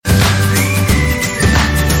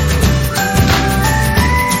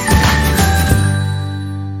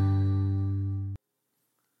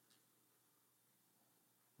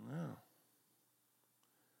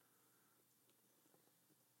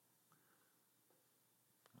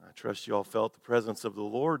I trust you all felt the presence of the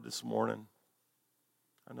Lord this morning.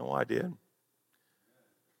 I know I did.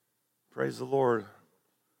 Praise the Lord.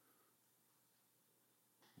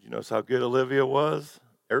 Did you notice how good Olivia was?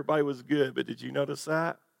 Everybody was good, but did you notice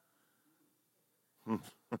that?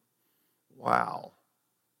 Wow.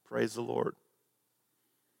 Praise the Lord.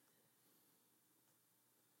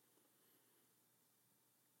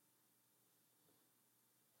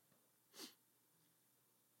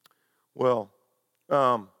 Well,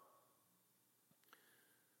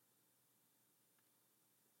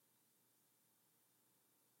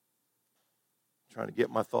 trying to get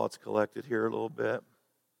my thoughts collected here a little bit.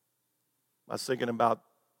 I was thinking about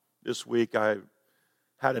this week, I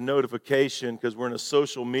had a notification because we're in a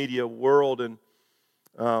social media world and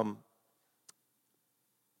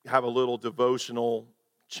have a little devotional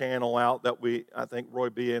channel out that I think Roy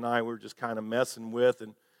B. and I were just kind of messing with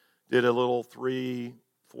and did a little 3-4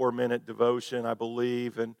 minute devotion, I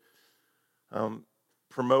believe, and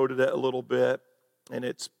promoted it a little bit, and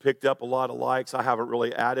it's picked up a lot of likes. I haven't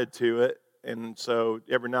really added to it, and so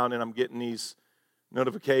every now and then I'm getting these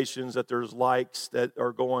notifications that there's likes that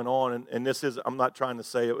are going on, and this is, I'm not trying to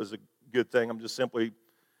say it was a good thing, I'm just simply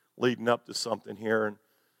leading up to something here. And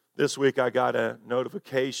this week I got a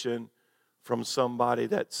notification from somebody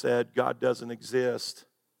that said God doesn't exist.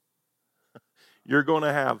 You're going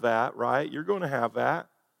to have that, right? You're going to have that.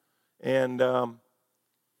 And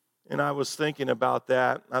I was thinking about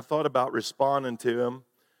that. I thought about responding to him.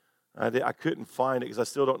 I couldn't find it because I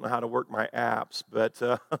still don't know how to work my apps. But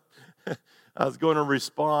I was going to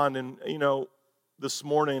respond. And, this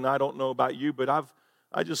morning, I don't know about you, but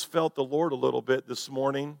I just felt the Lord a little bit this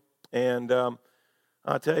morning. And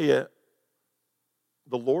I'll tell you,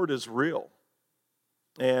 the Lord is real.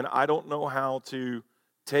 And I don't know how to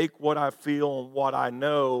take what I feel and what I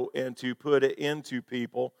know and to put it into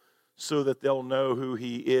people so that they'll know who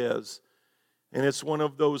He is. And it's one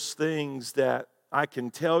of those things that I can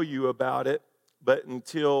tell you about it, but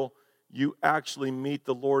until you actually meet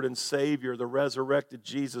the Lord and Savior, the resurrected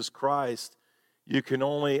Jesus Christ, you can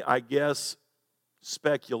only, I guess,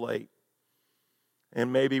 speculate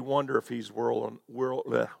and maybe wonder if He's real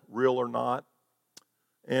or not.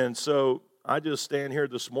 And so I just stand here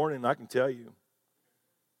this morning and I can tell you,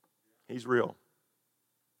 He's real.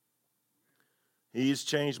 He's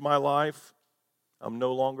changed my life. I'm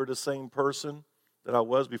no longer the same person that I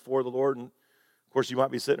was before the Lord. And of course, you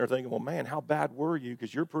might be sitting there thinking, well, man, how bad were you?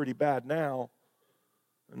 Because you're pretty bad now.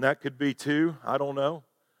 And that could be too. I don't know.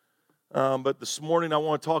 But this morning, I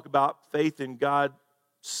want to talk about faith in God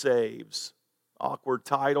saves. Awkward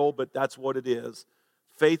title, but that's what it is.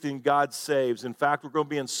 Faith in God saves. In fact, we're going to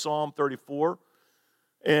be in Psalm 34.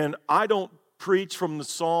 And I don't preach from the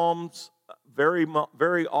Psalms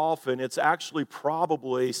very often. It's actually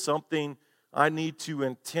probably something I need to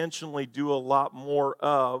intentionally do a lot more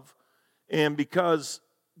of. And because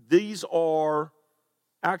these Psalms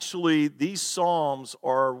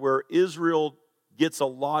are where Israel gets a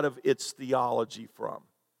lot of its theology from.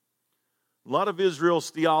 A lot of Israel's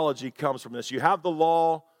theology comes from this. You have the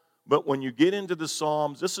law, but when you get into the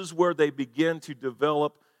Psalms, this is where they begin to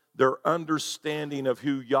develop their understanding of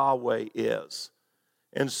who Yahweh is.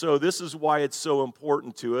 And so this is why it's so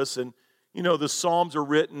important to us. And, the Psalms are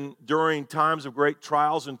written during times of great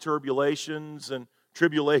trials and tribulations.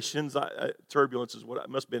 Turbulence is what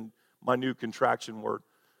must have been my new contraction word.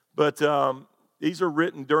 But these are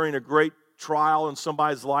written during a great trial in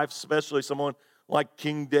somebody's life, especially someone like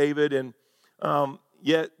King David. And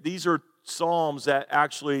yet these are Psalms that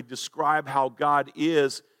actually describe how God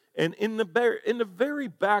is. And in the very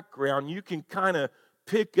background, you can kind of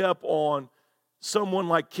pick up on someone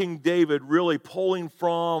like King David really pulling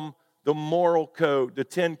from the moral code, the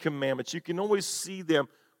 10 Commandments. You can always see them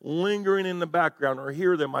lingering in the background, or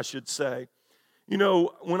hear them, I should say.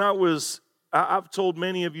 When I've told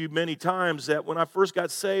many of you many times that when I first got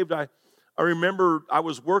saved, I remember I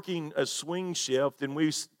was working a swing shift, and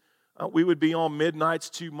we would be on midnights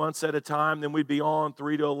 2 months at a time, then we'd be on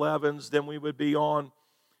 3 to 11s, then we would be on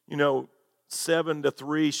 7 to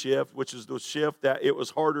 3 shift, which is the shift that it was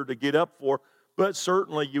harder to get up for. But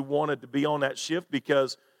certainly you wanted to be on that shift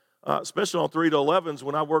because, especially on 3 to 11s,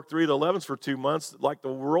 when I worked 3 to 11s for 2 months, like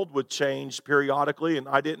the world would change periodically, and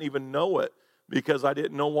I didn't even know it because I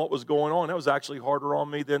didn't know what was going on. That was actually harder on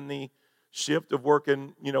me than the shift of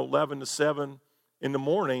working, 11 to 7 in the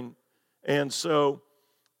morning. And so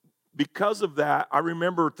because of that, I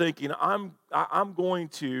remember thinking, I'm going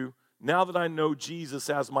to, now that I know Jesus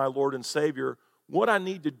as my Lord and Savior, what I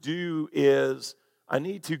need to do is I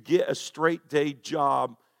need to get a straight day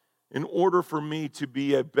job in order for me to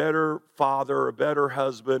be a better father, a better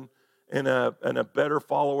husband, and a better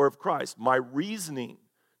follower of Christ. My reasoning,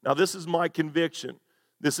 now this is my conviction.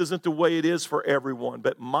 This isn't the way it is for everyone,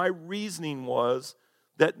 but my reasoning was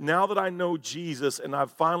that now that I know Jesus and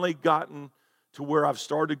I've finally gotten to where I've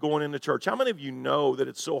started going into church. How many of you know that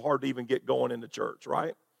it's so hard to even get going into church,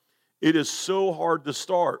 right? It is so hard to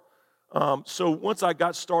start. So once I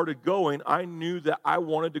got started going, I knew that I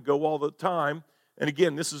wanted to go all the time. And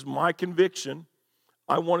again, this is my conviction.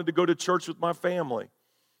 I wanted to go to church with my family.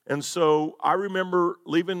 And so I remember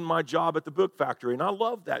leaving my job at the book factory, and I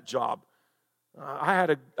loved that job. I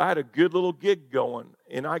had a good little gig going,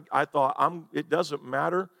 and I thought, it doesn't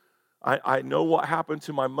matter. I know what happened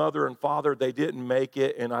to my mother and father. They didn't make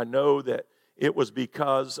it, and I know that it was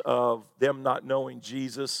because of them not knowing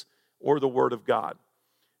Jesus or the Word of God.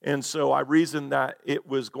 And so I reasoned that it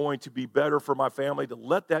was going to be better for my family to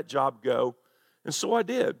let that job go, and so I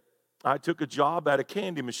did. I took a job at a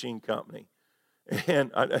candy machine company,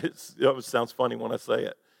 and it sounds funny when I say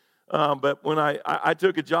it. But when I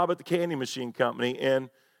took a job at the candy machine company, and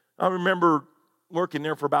I remember working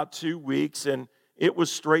there for about 2 weeks, and it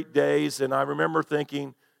was straight days, and I remember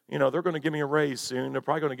thinking, they're going to give me a raise soon. They're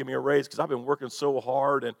probably going to give me a raise because I've been working so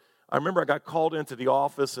hard. And I remember I got called into the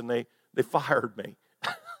office, and they fired me.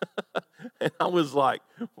 And I was like,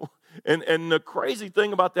 and the crazy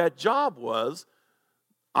thing about that job was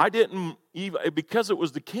I didn't even, because it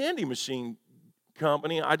was the candy machine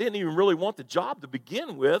company, I didn't even really want the job to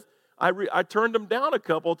begin with. I turned them down a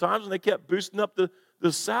couple of times, and they kept boosting up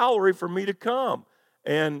the salary for me to come.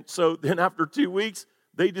 And so then after 2 weeks,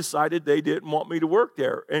 they decided they didn't want me to work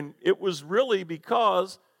there. And it was really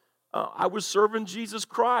because I was serving Jesus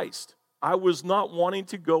Christ. I was not wanting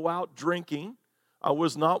to go out drinking. I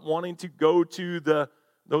was not wanting to go to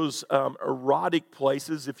those erotic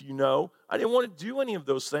places, if you know. I didn't want to do any of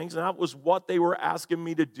those things, and that was what they were asking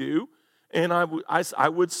me to do. And I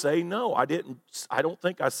would say no. I don't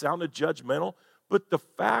think I sounded judgmental, but the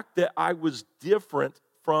fact that I was different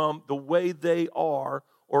from the way they are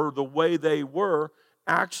or the way they were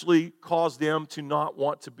actually caused them to not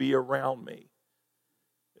want to be around me.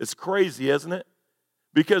 It's crazy, isn't it?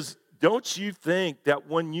 Because don't you think that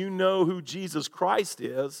when you know who Jesus Christ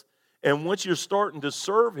is and once you're starting to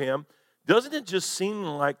serve Him, doesn't it just seem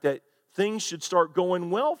like that things should start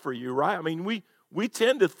going well for you, right? I mean, we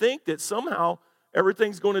tend to think that somehow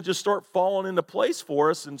everything's going to just start falling into place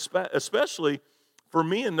for us, and especially for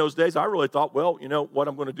me in those days, I really thought, well, what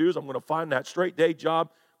I'm going to do is I'm going to find that straight day job.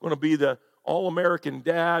 I'm going to be the all-American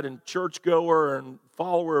dad and churchgoer and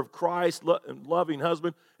follower of Christ and loving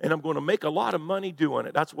husband, and I'm going to make a lot of money doing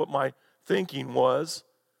it. That's what my thinking was.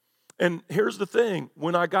 And here's the thing.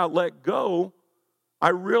 When I got let go, I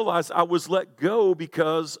realized I was let go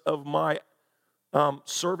because of my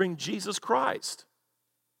serving Jesus Christ.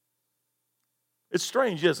 It's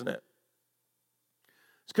strange, isn't it?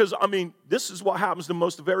 Because, this is what happens to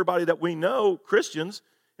most of everybody that we know, Christians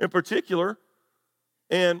in particular.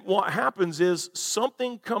 And what happens is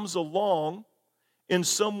something comes along in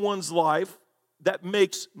someone's life that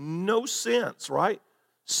makes no sense, right?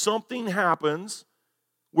 Something happens.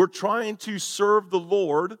 We're trying to serve the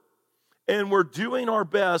Lord, and we're doing our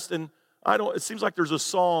best. And it seems like there's a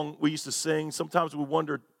song we used to sing. Sometimes we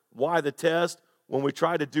wondered why the test when we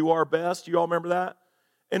try to do our best. You all remember that?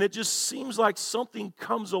 And it just seems like something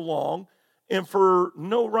comes along, and for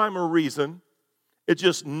no rhyme or reason, it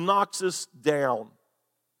just knocks us down.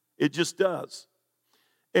 It just does.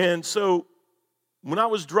 And so when I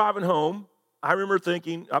was driving home, I remember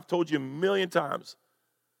thinking, I've told you a million times,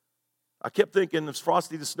 I kept thinking of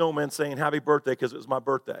Frosty the Snowman saying happy birthday because it was my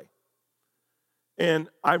birthday. And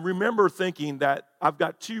I remember thinking that I've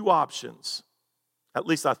got two options. At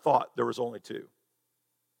least I thought there was only two.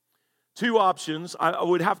 Two options. I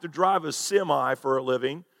would have to drive a semi for a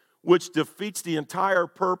living, which defeats the entire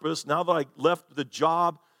purpose now that I left the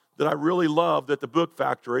job that I really loved at the book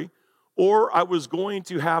factory. Or I was going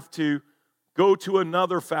to have to go to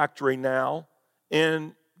another factory now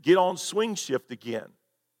and get on swing shift again,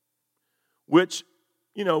 which,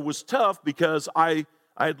 was tough because I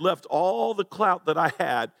had left all the clout that I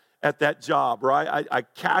had at that job, right? I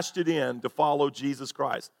cashed it in to follow Jesus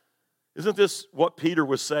Christ. Isn't this what Peter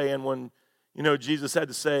was saying when, Jesus had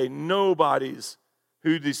to say, nobody's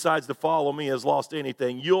who decides to follow me has lost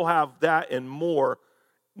anything. You'll have that and more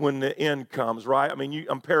when the end comes, right?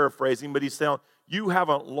 I'm paraphrasing, but he's saying, you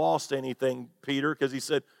haven't lost anything, Peter, because he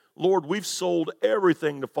said, Lord, we've sold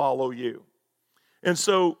everything to follow you. And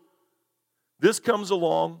so this comes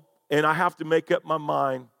along, and I have to make up my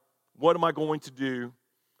mind, what am I going to do?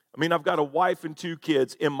 I've got a wife and 2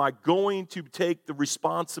 kids. Am I going to take the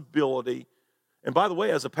responsibility And by the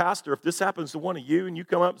way, as a pastor, if this happens to one of you and you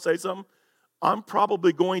come up and say something, I'm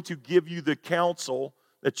probably going to give you the counsel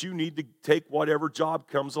that you need to take whatever job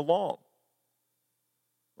comes along.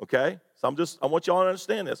 Okay? So I want y'all to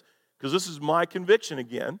understand this, because this is my conviction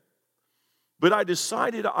again. But I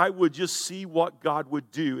decided I would just see what God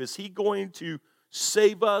would do. Is he going to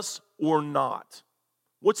save us or not?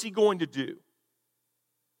 What's he going to do?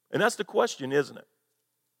 And that's the question, isn't it?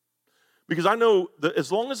 Because I know that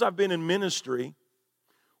as long as I've been in ministry,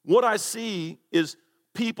 what I see is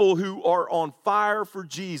people who are on fire for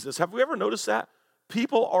Jesus. Have we ever noticed that?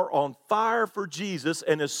 People are on fire for Jesus,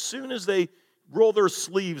 and as soon as they roll their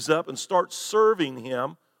sleeves up and start serving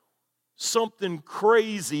him, something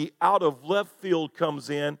crazy out of left field comes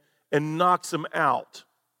in and knocks them out.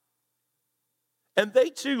 And they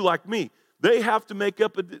too, like me, they have to make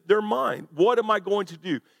up their mind. What am I going to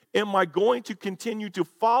do? Am I going to continue to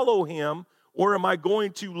follow him, or am I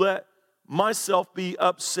going to let myself be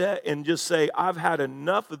upset and just say, I've had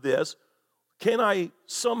enough of this? Can I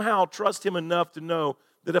somehow trust him enough to know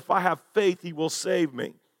that if I have faith, he will save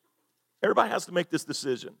me? Everybody has to make this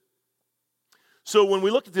decision. So when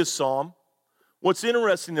we look at this psalm, what's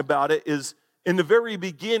interesting about it is in the very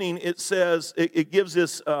beginning, it says, it gives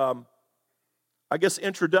this,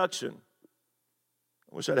 introduction.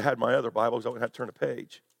 I wish I'd had my other Bible because I wouldn't have to turn a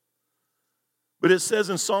page. But it says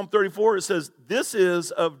in Psalm 34, it says, this is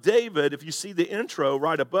of David. If you see the intro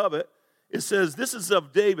right above it, it says, this is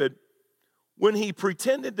of David when he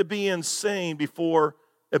pretended to be insane before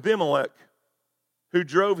Abimelech, who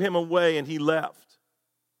drove him away and he left.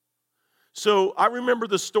 So I remember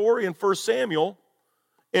the story in 1 Samuel,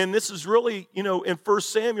 and this is really, in 1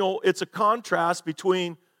 Samuel, it's a contrast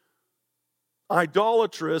between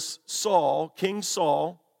idolatrous Saul, King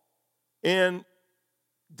Saul, and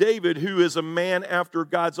David, who is a man after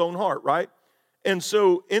God's own heart, right? And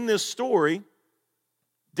so in this story,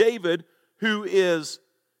 David,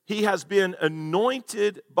 he has been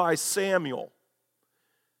anointed by Samuel.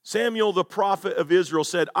 Samuel, the prophet of Israel,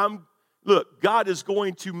 said, look, God is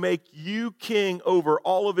going to make you king over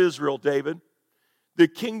all of Israel, David. The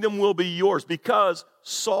kingdom will be yours, because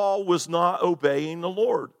Saul was not obeying the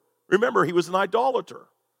Lord. Remember, he was an idolater.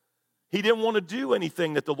 He didn't want to do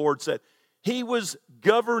anything that the Lord said. He was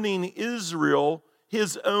governing Israel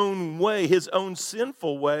his own way, his own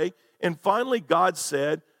sinful way. And finally, God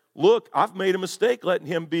said, look, I've made a mistake letting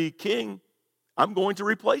him be king. I'm going to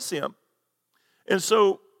replace him. And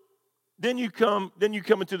so then you come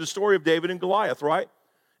into the story of David and Goliath, right?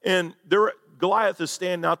 And Goliath is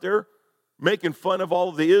standing out there making fun of all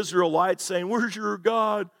of the Israelites, saying, where's your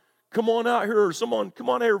God? Come on out here. Someone, come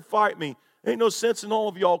on out here and fight me. Ain't no sense in all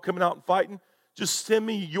of y'all coming out and fighting. Just send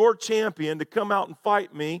me your champion to come out and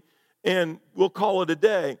fight me, and we'll call it a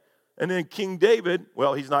day. And then King David,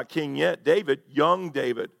 well, he's not king yet. Young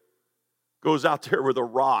David, goes out there with a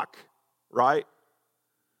rock, right?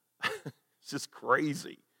 It's just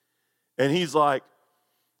crazy. And he's like,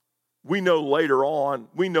 we know later on,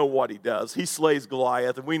 we know what he does. He slays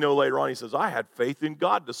Goliath, and we know later on he says, I had faith in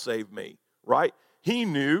God to save me, right? He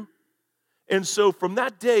knew. And so from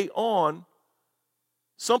that day on,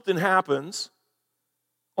 something happens.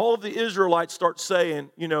 All of the Israelites start saying,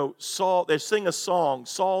 Saul, they sing a song.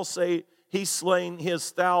 Saul say he's slain his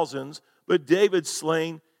thousands, but David's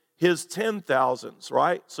slain his 10,000s,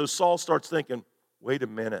 right? So Saul starts thinking, wait a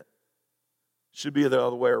minute. Should be the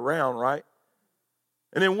other way around, right?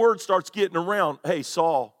 And then word starts getting around, hey,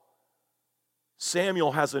 Saul,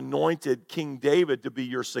 Samuel has anointed King David to be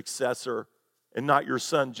your successor and not your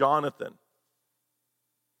son Jonathan.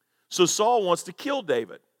 So Saul wants to kill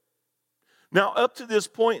David. Now, up to this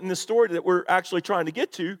point in the story that we're actually trying to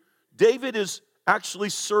get to, David is actually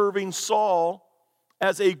serving Saul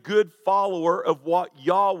as a good follower of what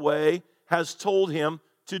Yahweh has told him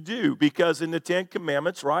to do. Because in the Ten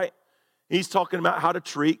Commandments, right, he's talking about how to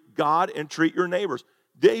treat God and treat your neighbors.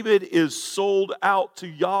 David is sold out to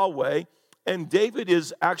Yahweh, and David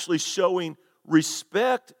is actually showing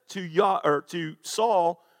respect to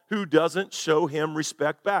Saul, who doesn't show him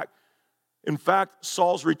respect back. In fact,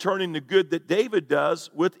 Saul's returning the good that David does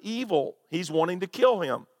with evil. He's wanting to kill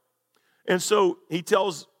him. And so he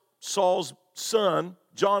tells Saul's son,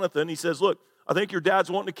 Jonathan, he says, look, I think your dad's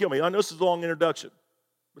wanting to kill me. I know this is a long introduction,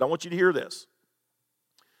 but I want you to hear this.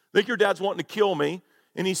 I think your dad's wanting to kill me.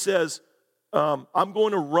 And he says, I'm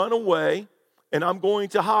going to run away and I'm going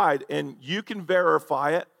to hide. And you can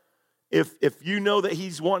verify it. If you know that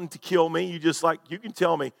he's wanting to kill me, you can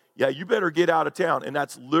tell me, yeah, you better get out of town. And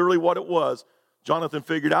that's literally what it was. Jonathan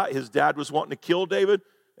figured out his dad was wanting to kill David,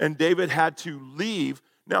 and David had to leave.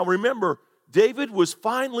 Now remember, David was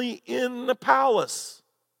finally in the palace,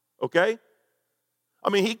 okay? I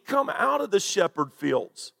mean, he'd come out of the shepherd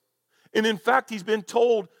fields. And in fact, he's been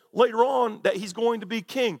told later on that he's going to be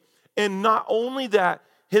king. And not only that,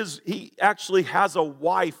 he actually has a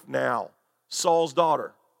wife now, Saul's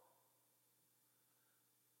daughter.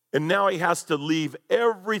 And now he has to leave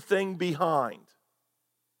everything behind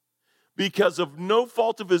because of no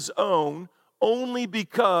fault of his own, only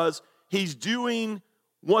because he's doing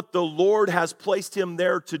what the Lord has placed him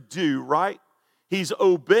there to do, right? He's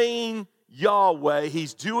obeying Yahweh.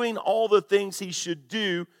 He's doing all the things he should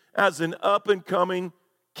do as an up-and-coming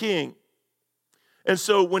king. And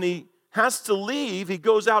so when he has to leave, he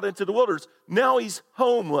goes out into the wilderness. Now he's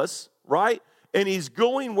homeless, right? And he's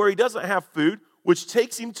going where he doesn't have food, which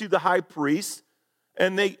takes him to the high priest.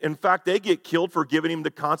 And they get killed for giving him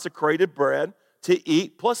the consecrated bread to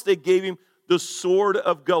eat. Plus, they gave him the sword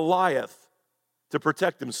of Goliath to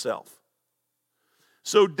protect himself.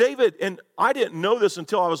 So David, and I didn't know this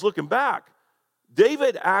until I was looking back,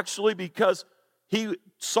 David actually, because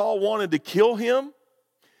Saul wanted to kill him,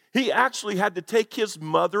 he actually had to take his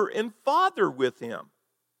mother and father with him.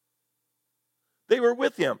 They were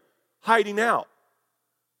with him, hiding out.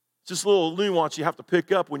 It's just a little nuance you have to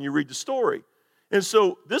pick up when you read the story. And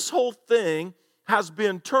so this whole thing has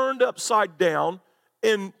been turned upside down.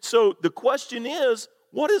 And so the question is,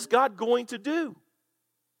 what is God going to do?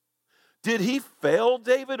 Did he fail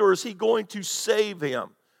David, or is he going to save him?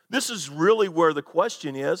 This is really where the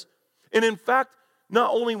question is. And in fact,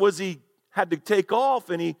 not only was he had to take off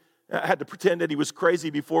and he had to pretend that he was crazy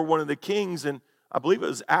before one of the kings, and I believe it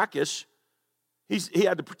was Achish. He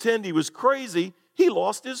had to pretend he was crazy. He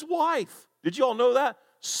lost his wife. Did you all know that?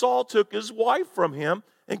 Saul took his wife from him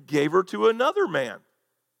and gave her to another man.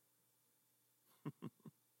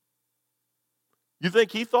 You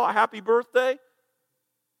think he thought happy birthday?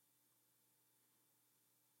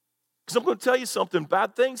 Because I'm going to tell you something.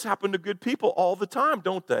 Bad things happen to good people all the time,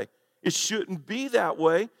 don't they? It shouldn't be that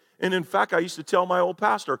way. And in fact, I used to tell my old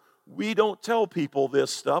pastor, we don't tell people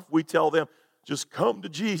this stuff. We tell them, just come to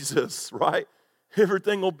Jesus, right?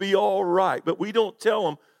 Everything will be all right. But we don't tell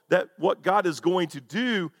them that what God is going to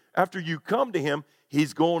do after you come to him,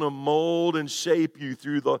 he's going to mold and shape you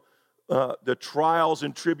through the trials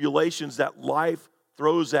and tribulations that life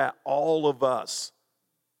throws at all of us.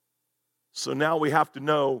 So now we have to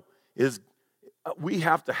know we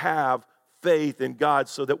have to have faith in God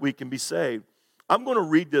so that we can be saved. I'm going to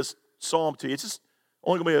read this psalm to you. It's just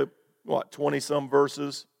only going to be, 20-some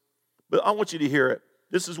verses. But I want you to hear it.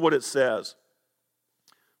 This is what it says.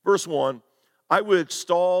 Verse 1, I will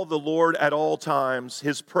extol the Lord at all times.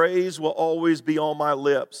 His praise will always be on my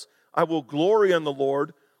lips. I will glory in the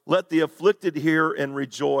Lord. Let the afflicted hear and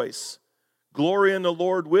rejoice. Glory in the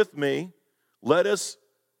Lord with me. Let us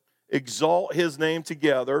exalt his name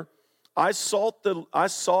together. I sought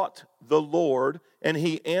the Lord, and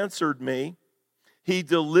he answered me. He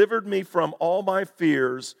delivered me from all my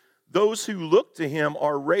fears. Those who look to him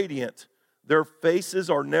are radiant. Their faces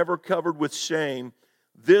are never covered with shame.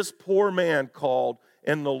 This poor man called,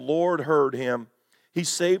 and the Lord heard him. He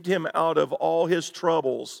saved him out of all his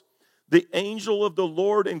troubles. The angel of the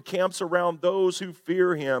Lord encamps around those who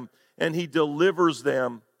fear him, and he delivers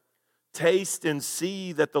them. Taste and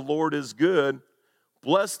see that the Lord is good.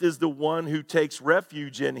 Blessed is the one who takes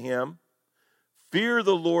refuge in him. Fear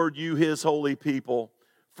the Lord, you his holy people,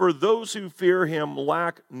 for those who fear him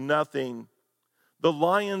lack nothing. The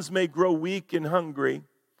lions may grow weak and hungry,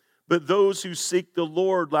 but those who seek the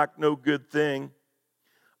Lord lack no good thing.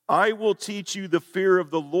 I will teach you the fear of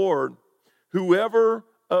the Lord. Whoever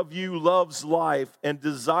of you loves life and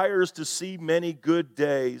desires to see many good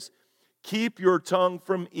days, keep your tongue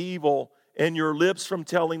from evil and your lips from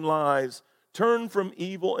telling lies. Turn from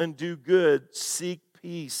evil and do good. Seek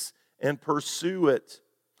peace and pursue it.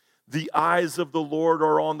 The eyes of the Lord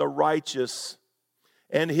are on the righteous,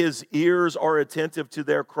 and his ears are attentive to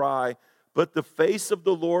their cry. But the face of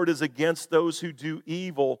the Lord is against those who do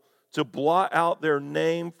evil, to blot out their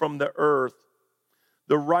name from the earth.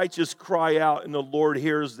 The righteous cry out, and the Lord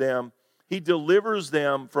hears them. He delivers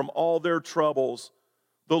them from all their troubles.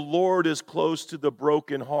 The Lord is close to the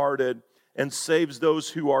brokenhearted and saves those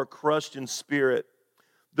who are crushed in spirit.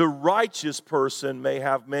 The righteous person may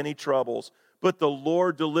have many troubles, but the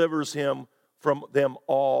Lord delivers him from them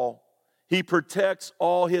all. He protects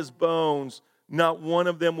all his bones. Not one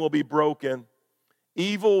of them will be broken.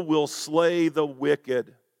 Evil will slay the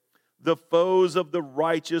wicked. The foes of the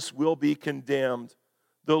righteous will be condemned.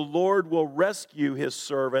 The Lord will rescue his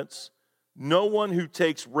servants. No one who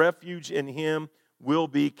takes refuge in him will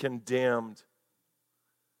be condemned.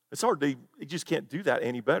 It's hard you just can't do that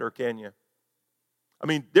any better, can you? I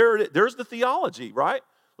mean, there's the theology, right?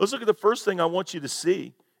 Let's look at the first thing I want you to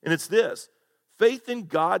see, and it's this. Faith in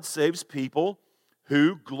God saves people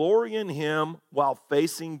who glory in Him while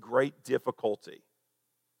facing great difficulty.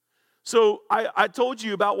 So I told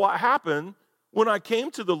you about what happened when I came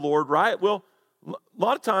to the Lord, right? Well, a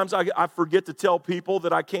lot of times I forget to tell people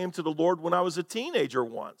that I came to the Lord when I was a teenager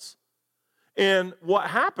once. And what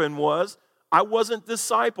happened was I wasn't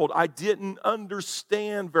discipled. I didn't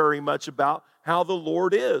understand very much about how the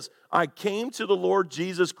Lord is. I came to the Lord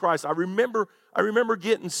Jesus Christ. I remember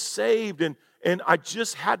getting saved, and I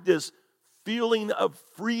just had this feeling of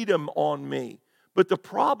freedom on me. But the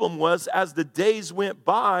problem was, as the days went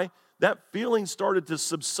by, that feeling started to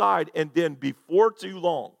subside, and then before too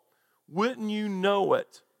long, wouldn't you know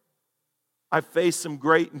it, I faced some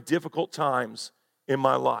great and difficult times in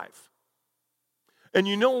my life. And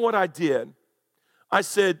you know what I did? I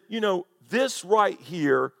said, this right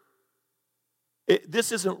here,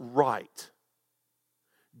 this isn't right.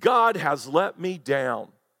 God has let me down.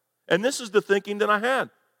 And this is the thinking that I had.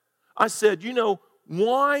 I said,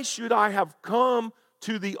 why should I have come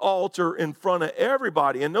to the altar in front of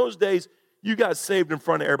everybody? In those days, you got saved in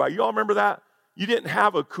front of everybody. You all remember that? You didn't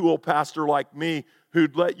have a cool pastor like me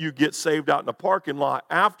who'd let you get saved out in the parking lot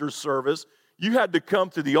after service. You had to come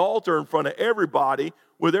to the altar in front of everybody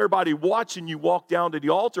with everybody watching you walk down to the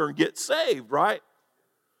altar and get saved, right?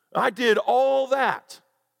 I did all that.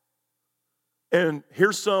 And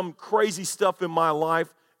here's some crazy stuff in my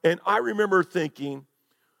life. And I remember thinking,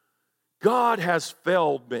 God has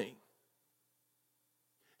failed me.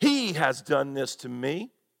 He has done this to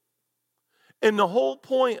me. And the whole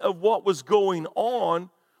point of what was going on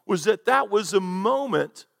was that was a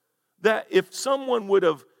moment that if someone would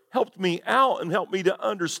have helped me out and helped me to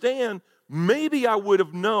understand, maybe I would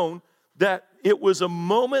have known that it was a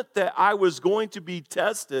moment that I was going to be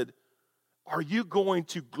tested. Are you going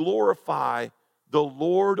to glorify the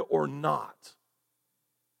Lord or not?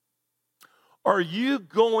 Are you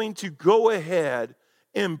going to go ahead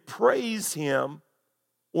and praise Him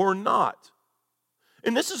or not?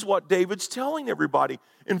 And this is what David's telling everybody.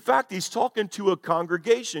 In fact, he's talking to a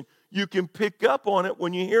congregation. You can pick up on it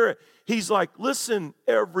when you hear it. He's like, listen,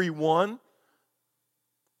 everyone,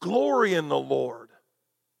 glory in the Lord.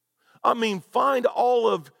 I mean, find all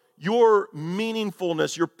of your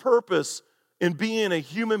meaningfulness, your purpose in being a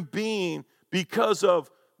human being because of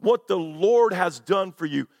what the Lord has done for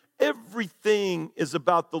you. Everything is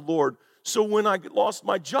about the Lord. So when I lost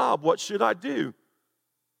my job, what should I do?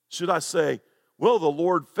 Should I say, well, the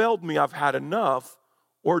Lord failed me, I've had enough?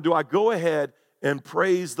 Or do I go ahead and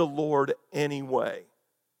praise the Lord anyway?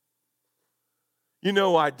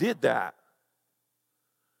 I did that.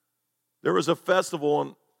 There was a festival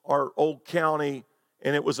in our old county,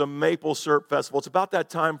 and it was a maple syrup festival. It's about that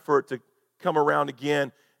time for it to come around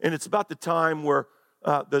again, and it's about the time where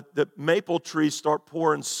the maple trees start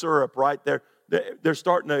pouring syrup, right? They're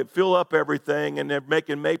starting to fill up everything, and they're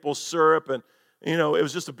making maple syrup, and it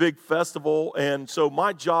was just a big festival. And so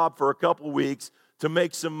my job for a couple of weeks to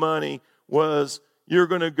make some money was you're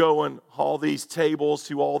going to go and haul these tables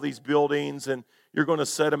to all these buildings, and you're going to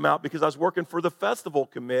set them out, because I was working for the festival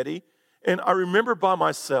committee. And I remember by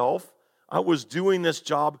myself, I was doing this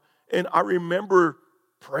job, and I remember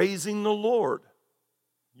praising the Lord.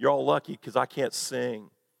 You're all lucky because I can't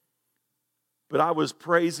sing. But I was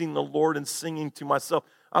praising the Lord and singing to myself.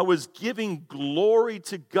 I was giving glory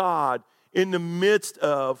to God in the midst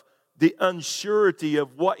of the unsurety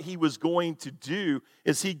of what He was going to do.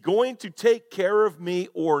 Is He going to take care of me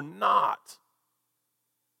or not?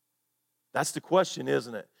 That's the question,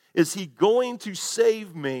 isn't it? Is He going to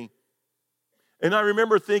save me? And I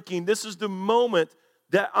remember thinking, this is the moment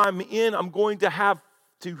that I'm in. I'm going to have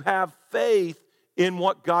faith in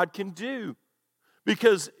what God can do.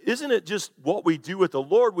 Because isn't it just what we do with the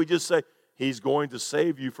Lord? We just say, He's going to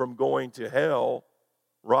save you from going to hell,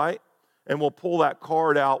 right? And we'll pull that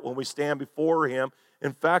card out when we stand before Him.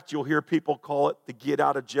 In fact, you'll hear people call it the get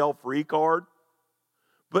out of jail free card.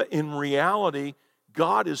 But in reality,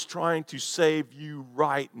 God is trying to save you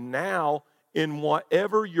right now in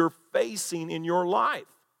whatever you're facing in your life.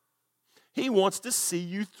 He wants to see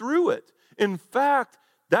you through it. In fact,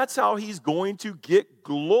 that's how He's going to get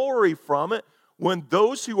glory from it. When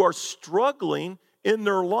those who are struggling in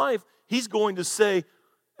their life, He's going to say,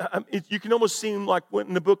 you can almost see Him like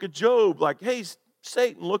in the book of Job, like, hey,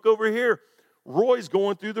 Satan, look over here. Roy's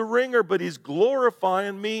going through the ringer, but he's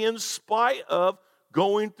glorifying me in spite of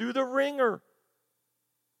going through the ringer.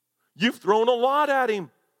 You've thrown a lot at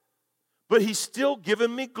him, but he's still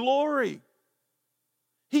giving me glory.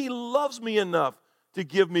 He loves me enough to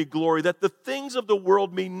give me glory, that the things of the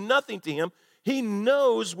world mean nothing to him. He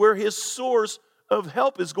knows where his source of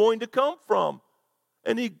help is going to come from.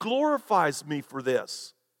 And he glorifies me for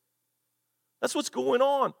this. That's what's going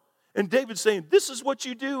on. And David's saying, this is what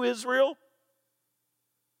you do, Israel.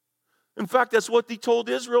 In fact, that's what he told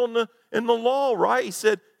Israel in the law, right? He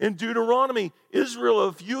said in Deuteronomy, Israel,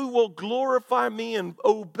 if you will glorify me and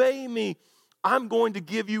obey me, I'm going to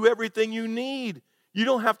give you everything you need. You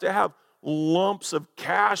don't have to have lumps of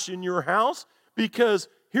cash in your house, because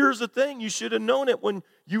here's the thing, you should have known it when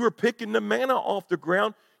you were picking the manna off the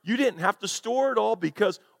ground. You didn't have to store it all,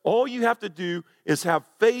 because all you have to do is have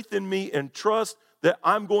faith in me and trust that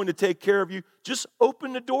I'm going to take care of you. Just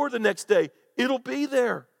open the door the next day. It'll be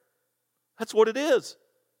there. That's what it is.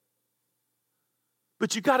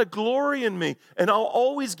 But you got to glory in me, and I'll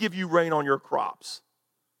always give you rain on your crops.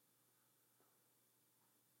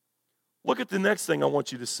 Look at the next thing I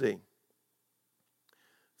want you to see.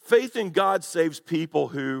 Faith in God saves people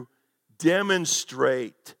who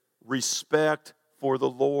demonstrate respect for the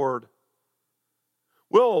Lord.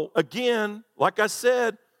 Well, again, like I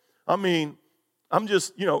said, I'm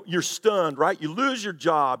just, you're stunned, right? You lose your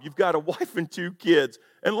job. You've got a wife and 2 kids.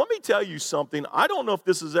 And let me tell you something. I don't know if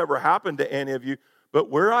this has ever happened to any of you, but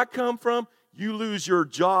where I come from, you lose your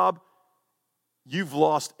job, you've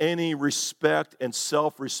lost any respect and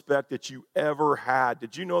self-respect that you ever had.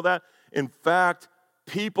 Did you know that? In fact,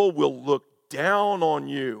 people will look down on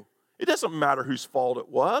you. It doesn't matter whose fault it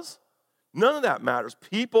was. None of that matters.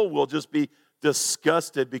 People will just be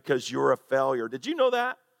disgusted because you're a failure. Did you know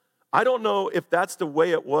that? I don't know if that's the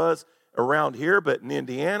way it was around here, but in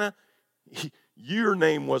Indiana, your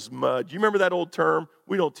name was mud. You remember that old term?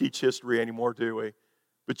 We don't teach history anymore, do we?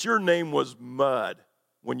 But your name was mud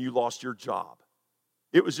when you lost your job.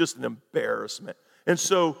 It was just an embarrassment. And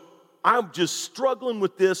so I'm just struggling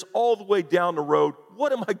with this all the way down the road.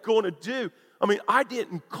 What am I going to do? I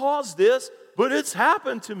didn't cause this, but it's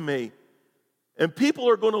happened to me. And people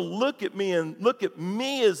are going to look at me and look at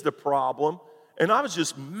me as the problem. And I was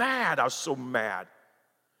just mad. I was so mad.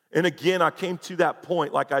 And again, I came to that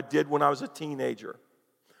point like I did when I was a teenager.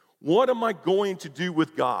 What am I going to do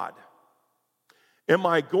with God? Am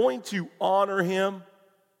I going to honor Him?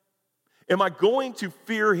 Am I going to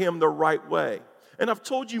fear Him the right way? And I've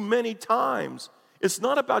told you many times, it's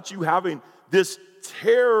not about you having this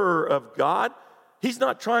terror of God. He's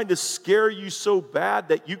not trying to scare you so bad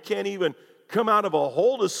that you can't even come out of a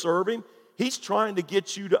hole to serve Him. He's trying to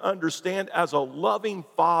get you to understand as a loving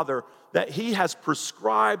Father that He has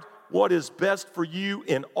prescribed what is best for you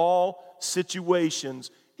in all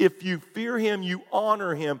situations. If you fear Him, you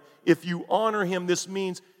honor Him. If you honor Him, this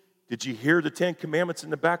means, did you hear the 10 Commandments in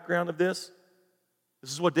the background of this?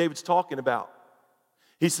 This is what David's talking about.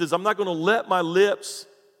 He says, I'm not going to let my lips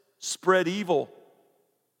spread evil.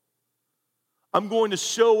 I'm going to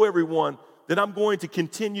show everyone that I'm going to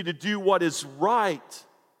continue to do what is right.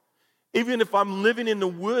 Even if I'm living in the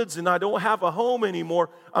woods and I don't have a home anymore,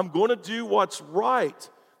 I'm going to do what's right.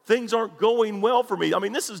 Things aren't going well for me.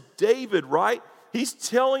 This is David, right? He's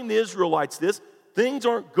telling the Israelites this. Things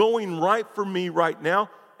aren't going right for me right now.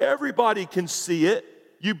 Everybody can see it.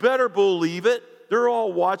 You better believe it. They're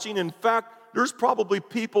all watching. In fact, there's probably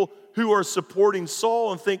people who are supporting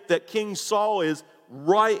Saul and think that King Saul is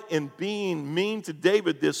right in being mean to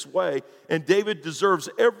David this way, and David deserves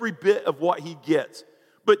every bit of what he gets.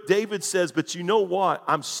 But David says, but you know what?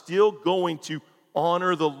 I'm still going to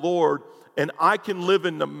honor the Lord, and I can live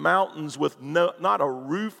in the mountains with not a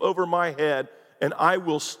roof over my head, and I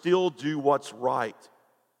will still do what's right.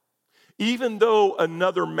 Even though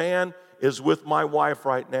another man is with my wife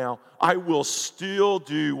right now, I will still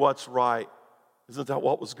do what's right. Isn't that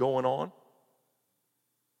what was going on?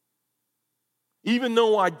 Even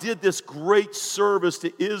though I did this great service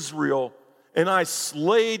to Israel and I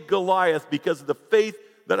slayed Goliath because of the faith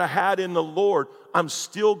that I had in the Lord, I'm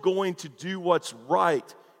still going to do what's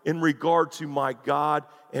right in regard to my God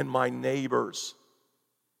and my neighbors.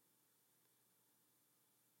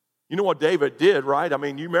 You know what David did, right?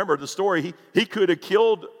 You remember the story. He could have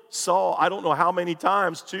killed Saul, I don't know how many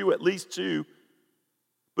times, at least two.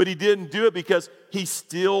 But he didn't do it because he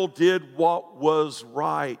still did what was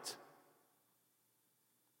right.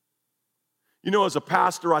 As a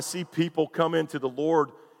pastor, I see people come into the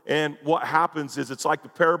Lord, and what happens is it's like the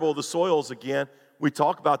parable of the soils again. We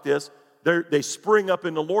talk about this. They spring up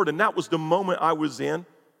in the Lord, and that was the moment I was in.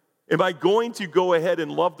 Am I going to go ahead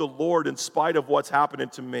and love the Lord in spite of what's happening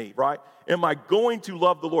to me, right? Am I going to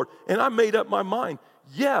love the Lord? And I made up my mind,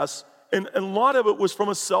 yes. And a lot of it was from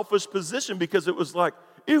a selfish position because it was like,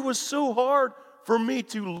 it was so hard for me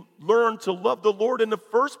to learn to love the Lord in the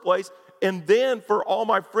first place, and then for all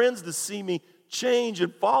my friends to see me change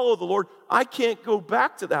and follow the Lord. I can't go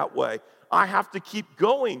back to that way. I have to keep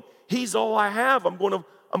going. He's all I have. I'm going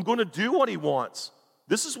to do what he wants.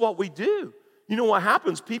 This is what we do. You know what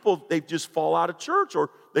happens? People, they just fall out of church or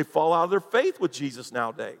they fall out of their faith with Jesus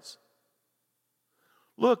nowadays.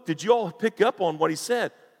 Look, did you all pick up on what he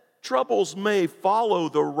said? Troubles may follow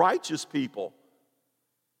the righteous people.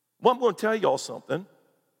 Well, I'm going to tell y'all something.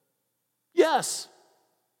 Yes.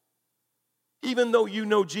 Even though you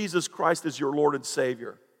know Jesus Christ as your Lord and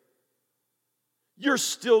Savior, you're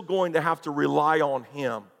still going to have to rely on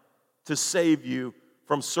him to save you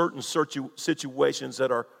from certain situations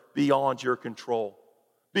that are beyond your control.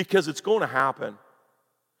 Because it's going to happen.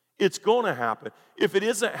 It's going to happen. If it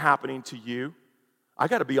isn't happening to you, I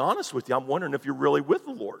got to be honest with you, I'm wondering if you're really with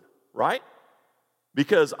the Lord, right?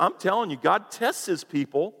 Because I'm telling you, God tests his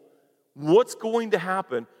people. What's going to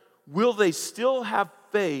happen? Will they still have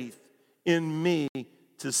faith in me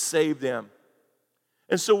to save them?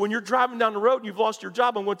 And so when you're driving down the road and you've lost your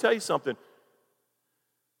job, I'm going to tell you something.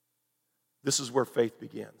 This is where faith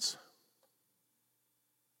begins.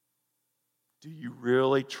 Do you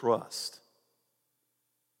really trust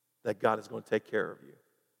that God is going to take care of you?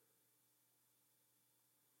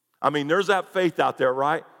 I mean, there's that faith out there,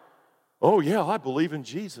 right? Oh, yeah, I believe in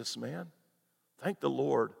Jesus, man. Thank the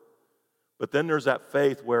Lord. But then there's that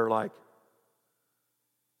faith where, like,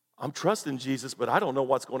 I'm trusting Jesus, but I don't know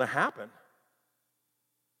what's going to happen.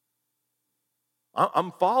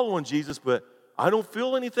 I'm following Jesus, but I don't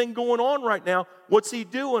feel anything going on right now. What's he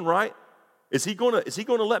doing, right? Is he going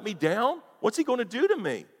to let me down? What's he going to do to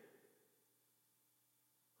me?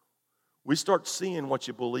 We start seeing what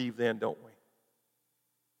you believe then, don't we?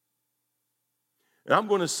 And I'm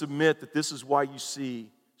going to submit that this is why you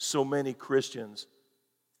see so many Christians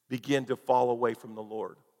begin to fall away from the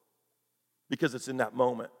Lord. Because it's in that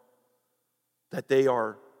moment that they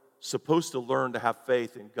are supposed to learn to have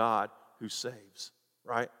faith in God who saves,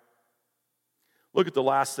 right? Look at the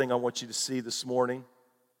last thing I want you to see this morning,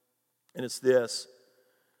 and it's this.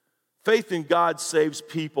 Faith in God saves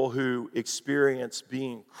people who experience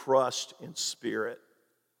being crushed in spirit.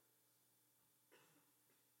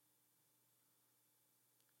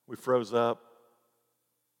 We froze up.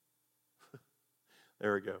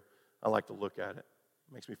 There we go. I like to look at it.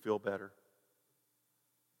 It makes me feel better.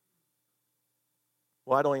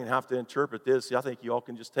 Well, I don't even have to interpret this. I think you all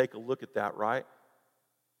can just take a look at that, right?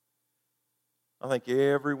 I think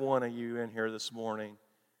every one of you in here this morning,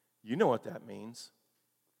 you know what that means.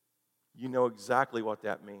 You know exactly what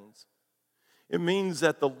that means. It means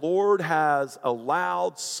that the Lord has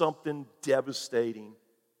allowed something devastating,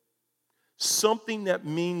 something that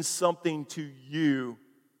means something to you,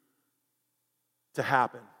 to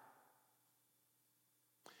happen.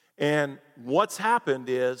 And what's happened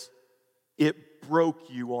is it broke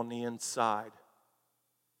you on the inside.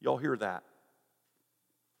 Y'all hear that?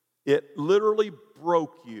 It literally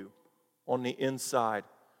broke you on the inside.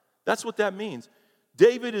 That's what that means.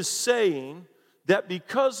 David is saying that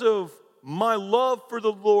because of my love for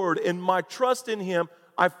the Lord and my trust in him,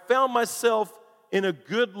 I found myself in a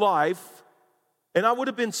good life, and I would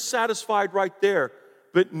have been satisfied right there.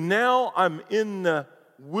 But now I'm in the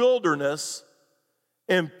wilderness,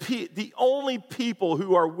 and the only people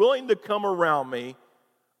who are willing to come around me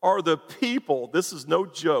are the people, this is no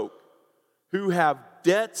joke, who have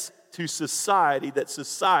debts to society that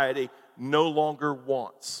society no longer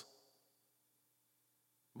wants.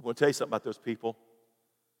 I'm going to tell you something about those people.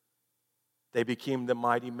 They became the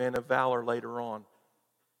mighty men of valor later on.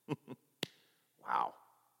 Wow.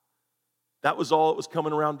 That was all that was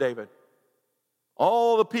coming around David.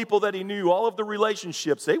 All the people that he knew, all of the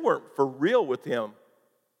relationships, they weren't for real with him.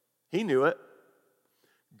 He knew it.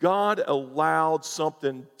 God allowed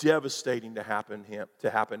something devastating to happen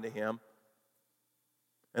to him.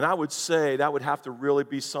 And I would say that would have to really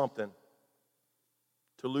be something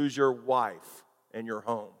to lose your wife and your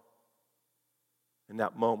home in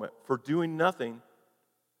that moment for doing nothing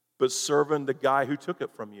but serving the guy who took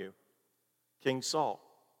it from you, King Saul.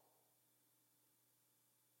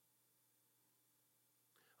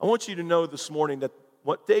 I want you to know this morning that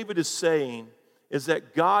what David is saying is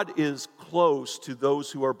that God is close to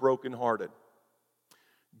those who are brokenhearted.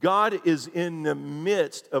 God is in the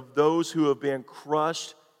midst of those who have been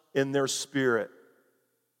crushed in their spirit.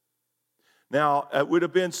 Now, it would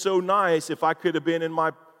have been so nice if I could have been in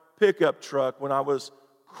my pickup truck when I was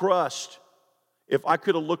crushed, if I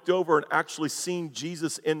could have looked over and actually seen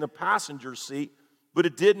Jesus in the passenger seat, but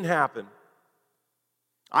it didn't happen.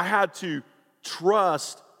 I had to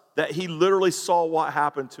trust that he literally saw what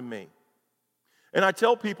happened to me. And I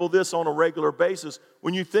tell people this on a regular basis.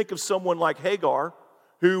 When you think of someone like Hagar,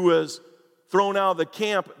 who was thrown out of the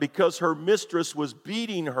camp because her mistress was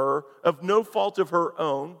beating her of no fault of her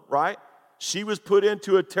own, right? She was put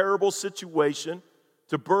into a terrible situation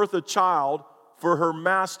to birth a child for her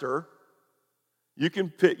master. You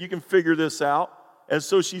can figure this out. And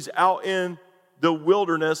so she's out in the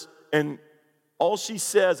wilderness, and all she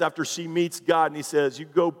says after she meets God, and he says,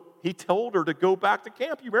 he told her to go back to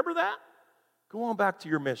camp. You remember that? Go on back to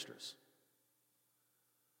your mistress.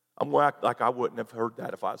 I'm going to act like I wouldn't have heard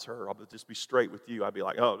that if I was her. I'll just be straight with you. I'd be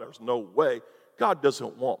like, oh, there's no way. God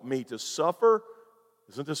doesn't want me to suffer.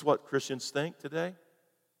 Isn't this what Christians think today?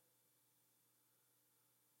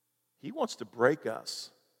 He wants to break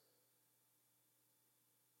us.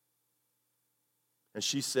 And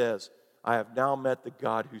she says, I have now met the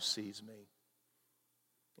God who sees me.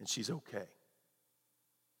 And she's okay.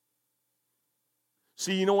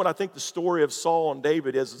 See, you know what I think the story of Saul and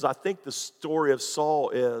David is I think the story of Saul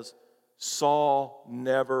is Saul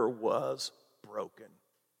never was broken.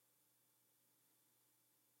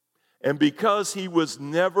 And because he was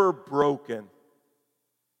never broken,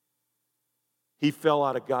 he fell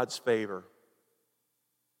out of God's favor.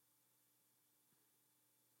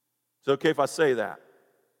 Is it okay if I say that?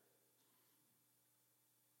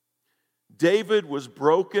 David was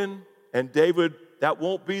broken, and that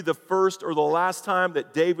won't be the first or the last time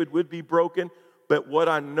that David would be broken, but what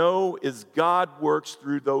I know is God works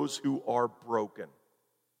through those who are broken.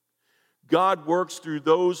 God works through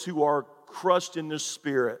those who are crushed in the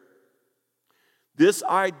spirit. This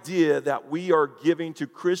idea that we are giving to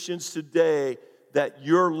Christians today that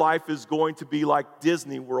your life is going to be like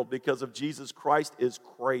Disney World because of Jesus Christ is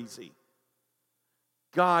crazy.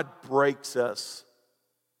 God breaks us.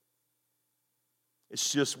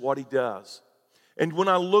 It's just what he does. And when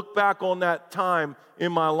I look back on that time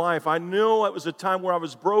in my life, I know it was a time where I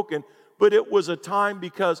was broken, but it was a time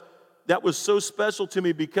because that was so special to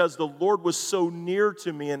me because the Lord was so near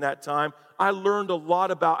to me in that time. I learned a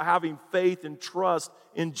lot about having faith and trust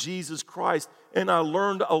in Jesus Christ, and I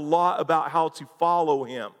learned a lot about how to follow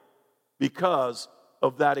him because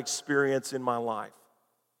of that experience in my life.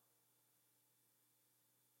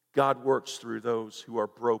 God works through those who are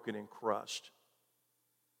broken and crushed.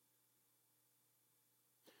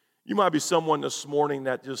 You might be someone this morning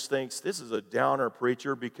that just thinks, this is a downer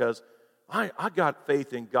preacher because I got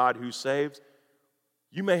faith in God who saves.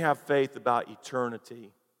 You may have faith about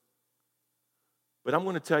eternity. But I'm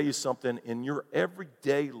going to tell you something, in your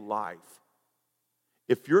everyday life,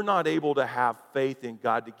 if you're not able to have faith in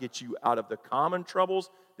God to get you out of the common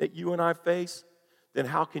troubles that you and I face, then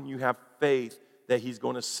how can you have faith that he's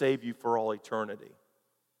going to save you for all eternity?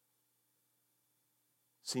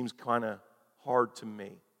 Seems kind of hard to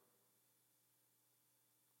me.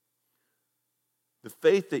 The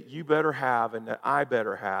faith that you better have and that I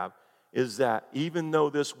better have is that even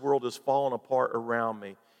though this world is falling apart around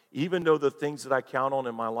me, even though the things that I count on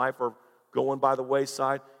in my life are going by the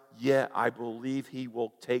wayside, yet I believe he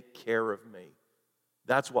will take care of me.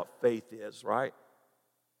 That's what faith is, right?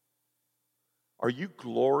 Are you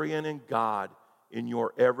glorying in God in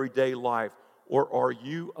your everyday life, or are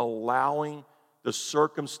you allowing the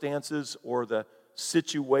circumstances or the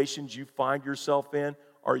situations you find yourself in,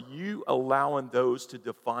 are you allowing those to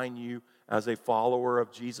define you as a follower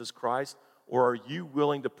of Jesus Christ? Or are you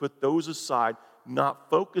willing to put those aside, not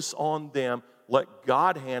focus on them, let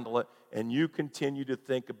God handle it, and you continue to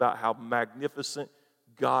think about how magnificent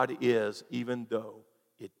God is, even though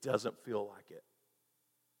it doesn't feel like it?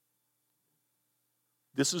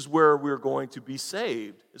 This is where we're going to be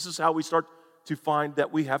saved. This is how we start to find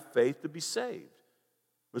that we have faith to be saved.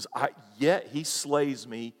 Because yet he slays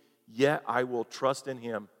me, yet I will trust in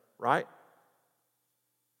him, right?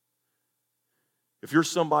 If you're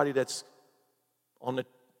somebody that's on the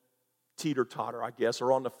teeter-totter, I guess,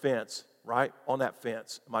 or on the fence, right? On that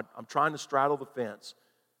fence. I'm trying to straddle the fence.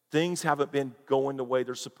 Things haven't been going the way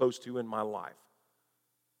they're supposed to in my life.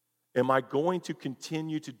 Am I going to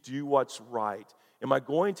continue to do what's right? Am I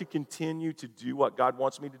going to continue to do what God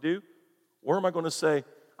wants me to do? Or am I going to say,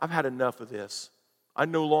 I've had enough of this. I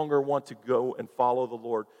no longer want to go and follow the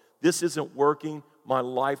Lord. This isn't working. My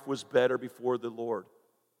life was better before the Lord.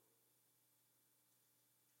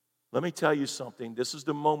 Let me tell you something. This is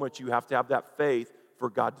the moment you have to have that faith for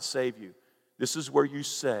God to save you. This is where you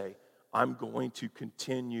say, I'm going to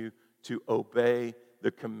continue to obey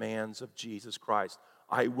the commands of Jesus Christ.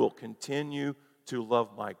 I will continue to love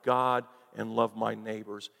my God and love my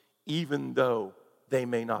neighbors, even though they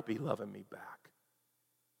may not be loving me back.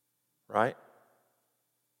 Right?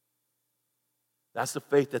 That's the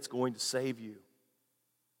faith that's going to save you.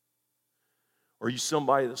 Or are you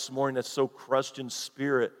somebody this morning that's so crushed in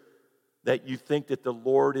spirit that you think that the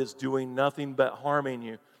Lord is doing nothing but harming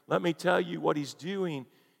you. Let me tell you what He's doing.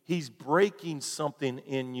 He's breaking something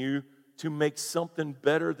in you to make something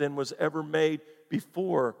better than was ever made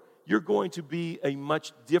before. You're going to be a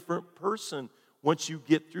much different person once you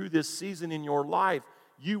get through this season in your life.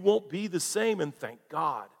 You won't be the same, and thank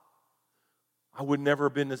God. I would never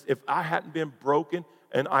have been this. If I hadn't been broken,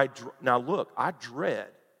 and now look, I dread.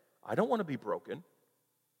 I don't want to be broken,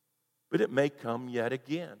 but it may come yet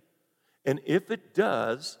again. And if it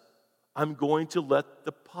does, I'm going to let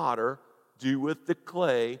the potter do with the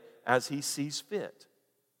clay as he sees fit.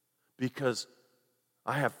 Because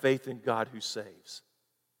I have faith in God who saves.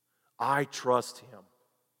 I trust Him.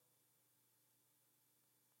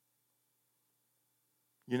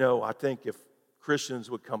 You know, I think if Christians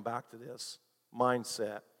would come back to this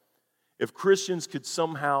mindset, if Christians could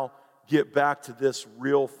somehow get back to this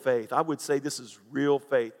real faith, I would say this is real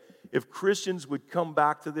faith. If Christians would come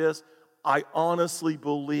back to this, I honestly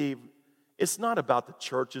believe it's not about the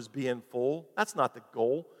churches being full. That's not the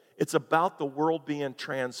goal. It's about the world being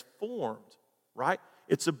transformed, right?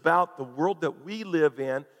 It's about the world that we live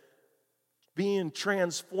in being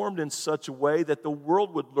transformed in such a way that the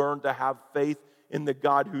world would learn to have faith in the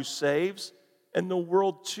God who saves, and the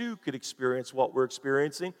world too could experience what we're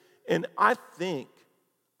experiencing. And I think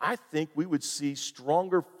we would see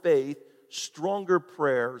stronger faith, stronger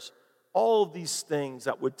prayers, all of these things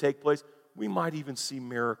that would take place. We might even see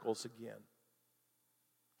miracles again.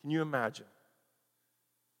 Can you imagine?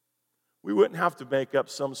 We wouldn't have to make up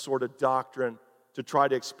some sort of doctrine to try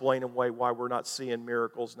to explain away why we're not seeing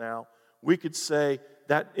miracles now. We could say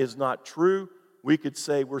that is not true. We could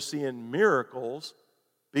say we're seeing miracles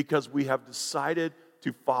because we have decided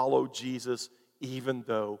to follow Jesus even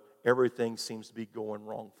though everything seems to be going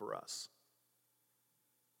wrong for us.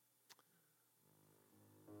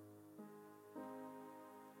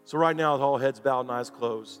 So right now, with all heads bowed and eyes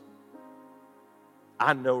closed,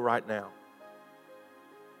 I know right now,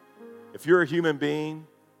 if you're a human being,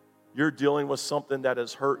 you're dealing with something that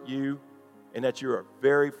has hurt you and that you are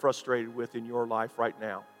very frustrated with in your life right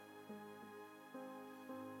now.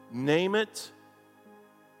 Name it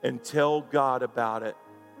and tell God about it.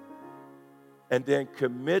 And then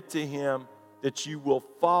commit to Him that you will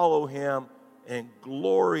follow Him and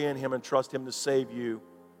glory in Him and trust Him to save you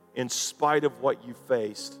in spite of what you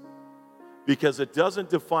faced. Because it doesn't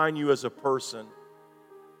define you as a person.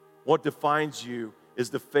 What defines you is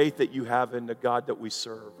the faith that you have in the God that we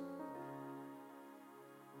serve.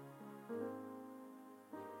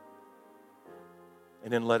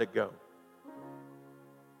 And then let it go.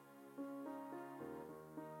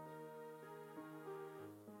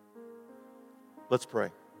 Let's pray.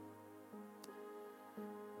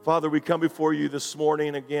 Father, we come before you this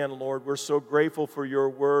morning again, Lord. We're so grateful for your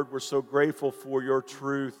word. We're so grateful for your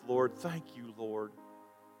truth, Lord. Thank you, Lord.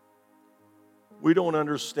 We don't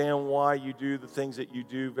understand why you do the things that you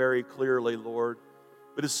do very clearly, Lord.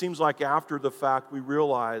 But it seems like after the fact we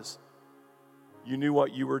realize you knew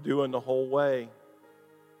what you were doing the whole way.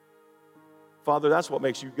 Father, that's what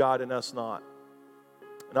makes you God and us not.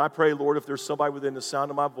 And I pray, Lord, if there's somebody within the sound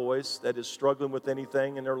of my voice that is struggling with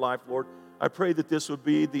anything in their life, Lord, I pray that this would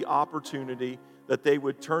be the opportunity that they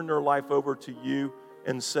would turn their life over to you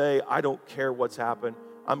and say, I don't care what's happened.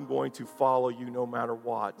 I'm going to follow you no matter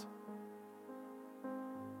what.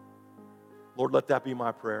 Lord, let that be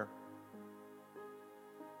my prayer.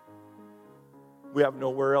 We have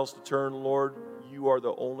nowhere else to turn, Lord. You are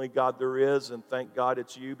the only God there is, and thank God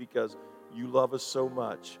it's you because you love us so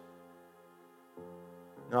much.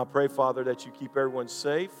 Now I pray, Father, that you keep everyone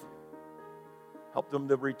safe. Help them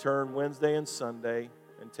to return Wednesday and Sunday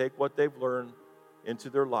and take what they've learned into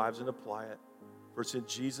their lives and apply it. For it's in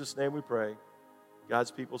Jesus' name we pray.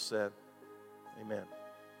 God's people said, amen.